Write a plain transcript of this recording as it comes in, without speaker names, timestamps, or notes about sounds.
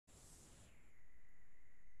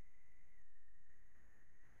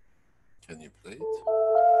Can you play it?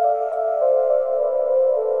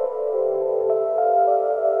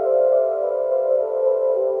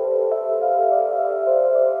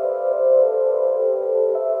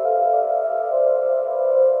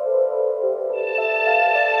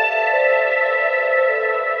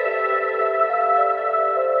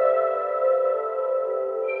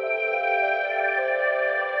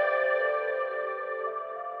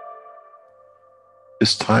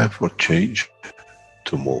 It's time for change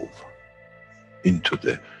to move into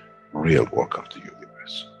the real work of the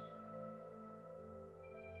universe.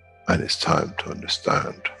 And it's time to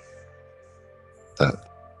understand that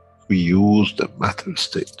we use the matter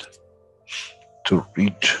state to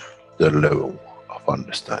reach the level of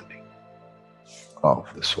understanding of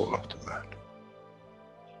the soul of the man.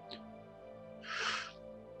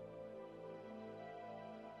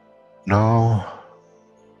 Now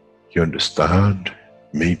you understand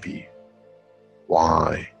maybe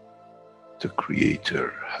why the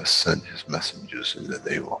Creator has sent His messengers in the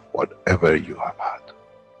name of whatever you have had.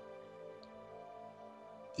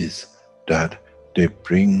 Is that they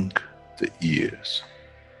bring the ears,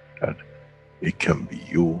 that it can be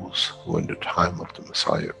used when the time of the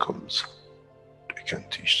Messiah comes. They can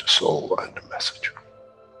teach the soul and the message,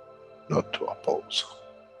 not to oppose.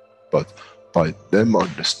 But by them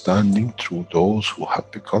understanding through those who have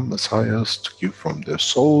become Messiahs to give from their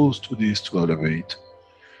souls to these to elevate,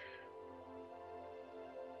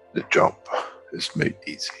 the job is made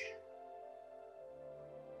easy.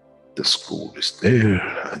 The school is there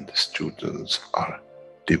and the students are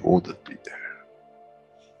devotedly there.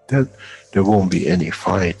 Then there won't be any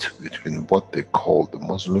fight between what they call the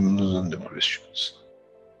Muslims and the Christians.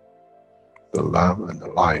 The lamb and the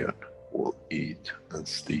lion will eat and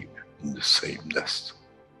sleep in the same nest.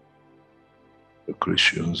 The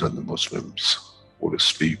Christians and the Muslims will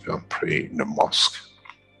sleep and pray in the mosque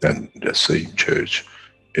and in the same church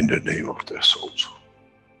in the name of their souls,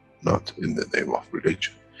 not in the name of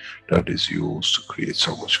religion that is used to create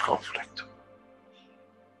so much conflict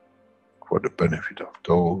for the benefit of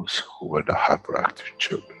those who were the hyperactive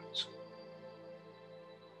children.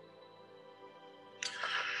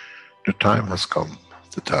 The time has come,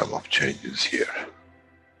 the time of change is here.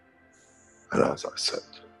 And as I said,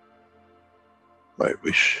 my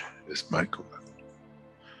wish is my command.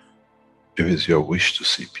 If it's your wish to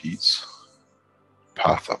see peace,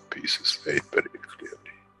 path of peace is laid very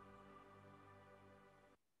clearly.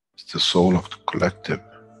 It's the soul of the collective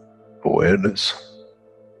awareness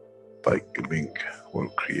by giving will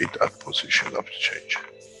create that position of change.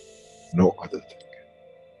 No other thing.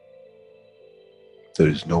 There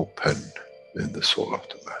is no pen in the soul of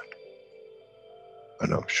the man.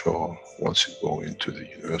 And I'm sure once you go into the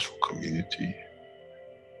universal community,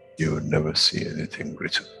 you will never see anything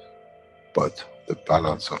written but the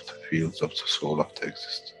balance of the fields of the soul of the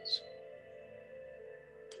existence.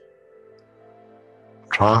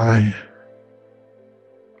 Try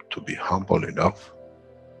to be humble enough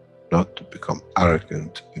not to become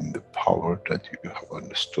arrogant in the power that you have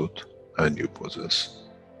understood and you possess.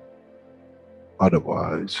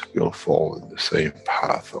 Otherwise, you'll fall in the same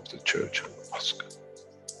path of the church and the mosque.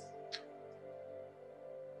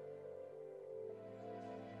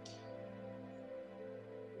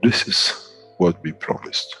 This is what we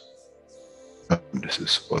promised, and this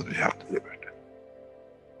is what we have delivered.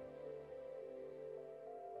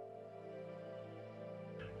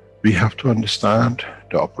 We have to understand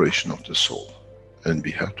the operation of the soul, and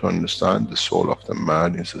we have to understand the soul of the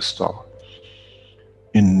man is a star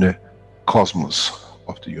in the cosmos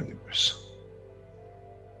of the universe.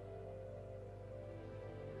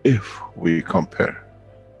 If we compare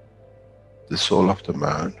the soul of the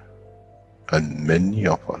man and many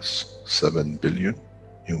of us, 7 billion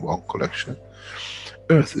in one collection,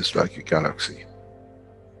 Earth is like a galaxy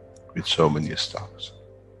with so many stars.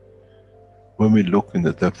 When we look in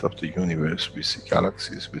the depth of the universe, we see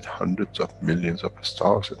galaxies with hundreds of millions of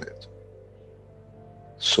stars in it.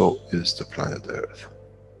 So is the planet Earth.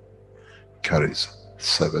 It carries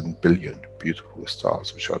 7 billion beautiful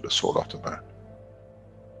stars, which are the soul of the man.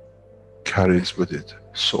 Carries with it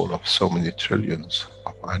soul of so many trillions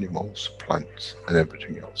of animals, plants, and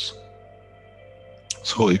everything else.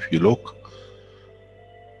 So if you look,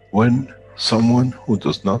 when someone who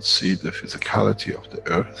does not see the physicality of the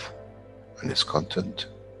earth and its content,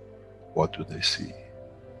 what do they see?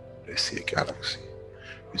 They see a galaxy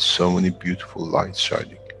with so many beautiful lights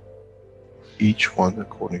shining, each one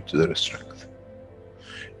according to their strength,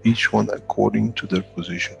 each one according to their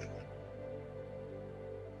position.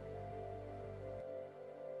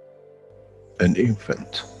 An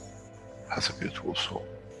infant has a beautiful soul,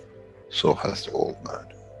 so has the old man.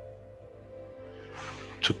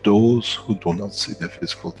 To those who do not see the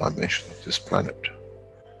physical dimension of this planet,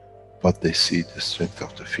 but they see the strength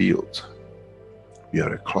of the field, we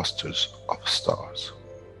are clusters of stars.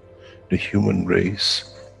 The human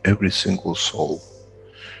race, every single soul,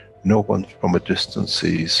 no one from a distance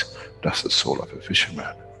sees that's the soul of a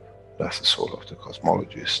fisherman, that's the soul of the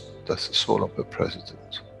cosmologist, that's the soul of the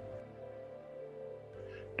president.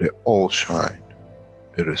 They all shine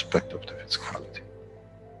irrespective of the physicality.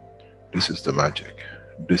 This is the magic.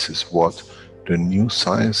 This is what the new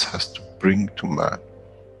science has to bring to man.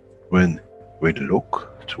 When we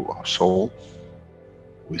look through our soul,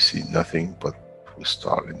 we see nothing but a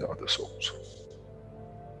star in the other souls.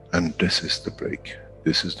 And this is the break.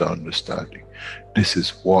 This is the understanding. This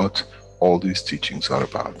is what all these teachings are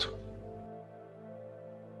about.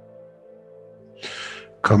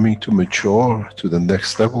 Coming to mature to the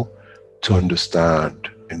next level, to understand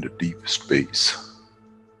in the deep space,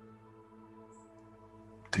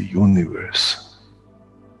 the universe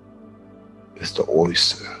is the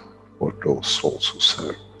oyster for those souls who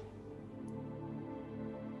serve.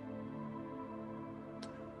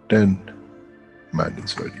 Then man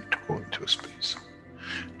is ready to go into space.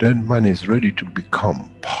 Then man is ready to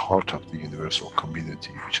become part of the universal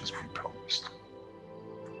community which has been promised.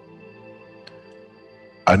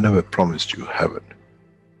 I never promised you heaven.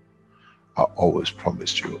 I always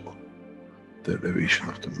promised you the elevation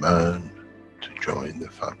of the man to join the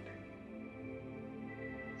family.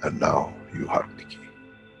 And now you have the key.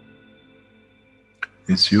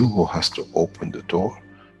 It's you who has to open the door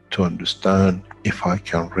to understand, if I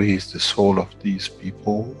can raise the soul of these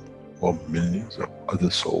people or millions of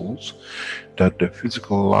other souls, that the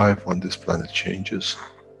physical life on this planet changes,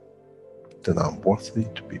 then I'm worthy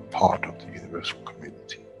to be part of the universal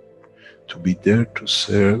community. To be there to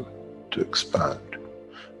serve, to expand,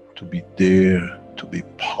 to be there, to be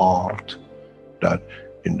part, that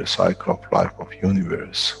in the cycle of life of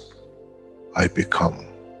universe, I become,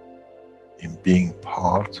 in being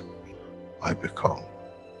part, I become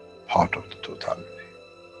part of the totality.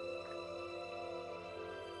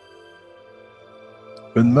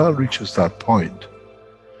 When man reaches that point,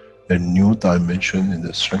 a new dimension in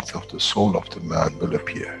the strength of the soul of the man will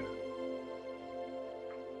appear,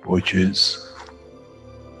 which is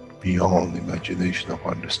beyond imagination of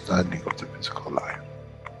understanding of the physical life.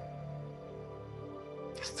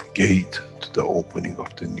 It's the gate to the opening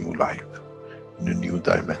of the new life, in a new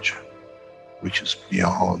dimension, which is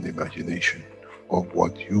beyond imagination of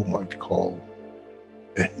what you might call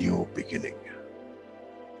a new beginning,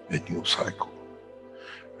 a new cycle,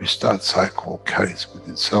 which that cycle carries with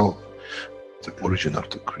itself the origin of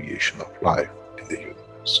the creation of life in the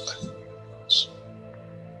universe and in the universe.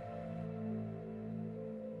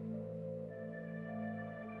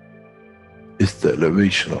 It's the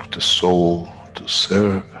elevation of the soul to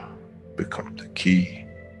serve, become the key,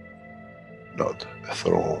 not a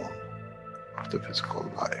throne of the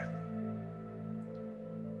physical life.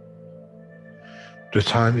 The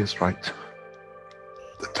time is right.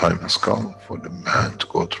 The time has come for the man to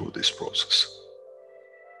go through this process.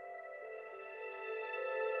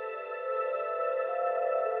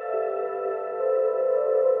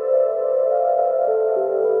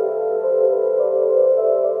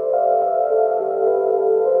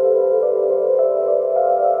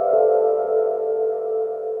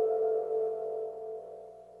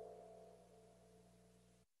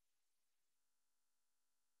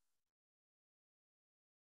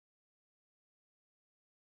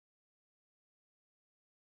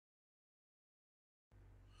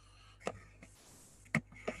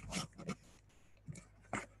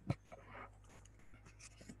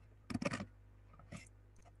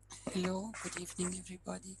 Hello, good evening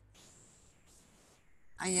everybody.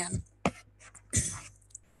 I am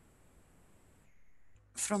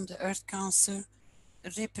from the Earth Council,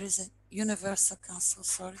 Universal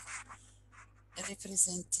Council,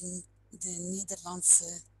 representing de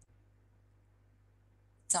Nederlandse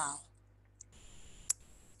taal.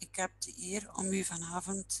 Ik heb de eer om u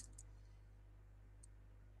vanavond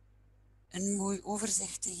een mooi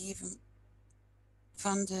overzicht te geven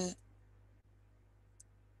van de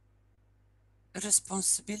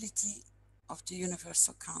responsibility of the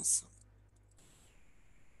Universal Council.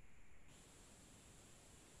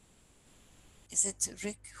 Is it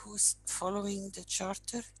Rick who's following the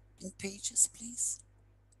charter in pages, please?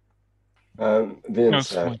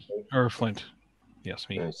 Vince. No, Flint. Or Flint. Yes,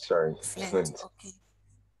 me. Sorry, Flint. Okay.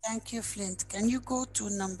 Thank you, Flint. Can you go to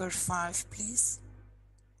number 5, please?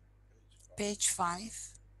 Page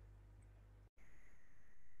 5.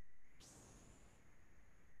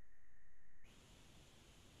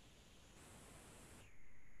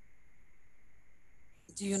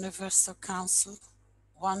 the Universal Council,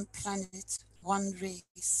 one planet, one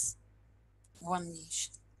race, one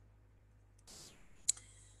nation.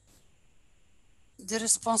 The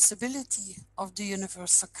responsibility of the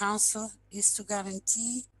Universal Council is to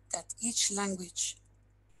guarantee that each language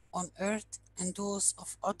on earth and those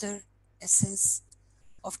of other essence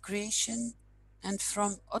of creation and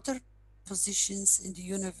from other positions in the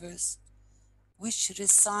universe which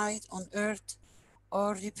reside on earth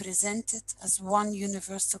are represented as one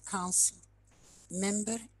Universal Council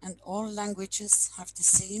member, and all languages have the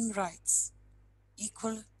same rights,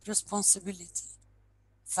 equal responsibility,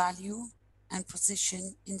 value and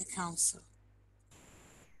position in the Council.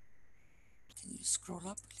 Can you scroll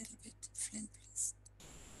up a little bit, Flynn, please?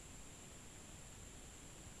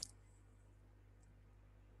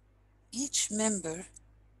 Each member,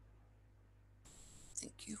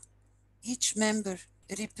 thank you, each member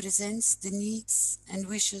represents the needs and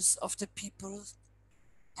wishes of the people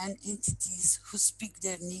and entities who speak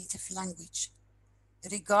their native language,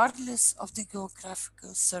 regardless of the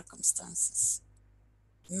geographical circumstances.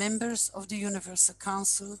 Members of the Universal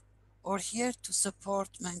Council are here to support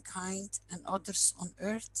mankind and others on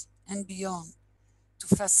Earth and beyond, to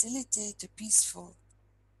facilitate a peaceful,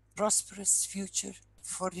 prosperous future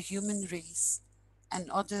for the human race and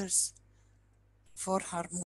others for harmony.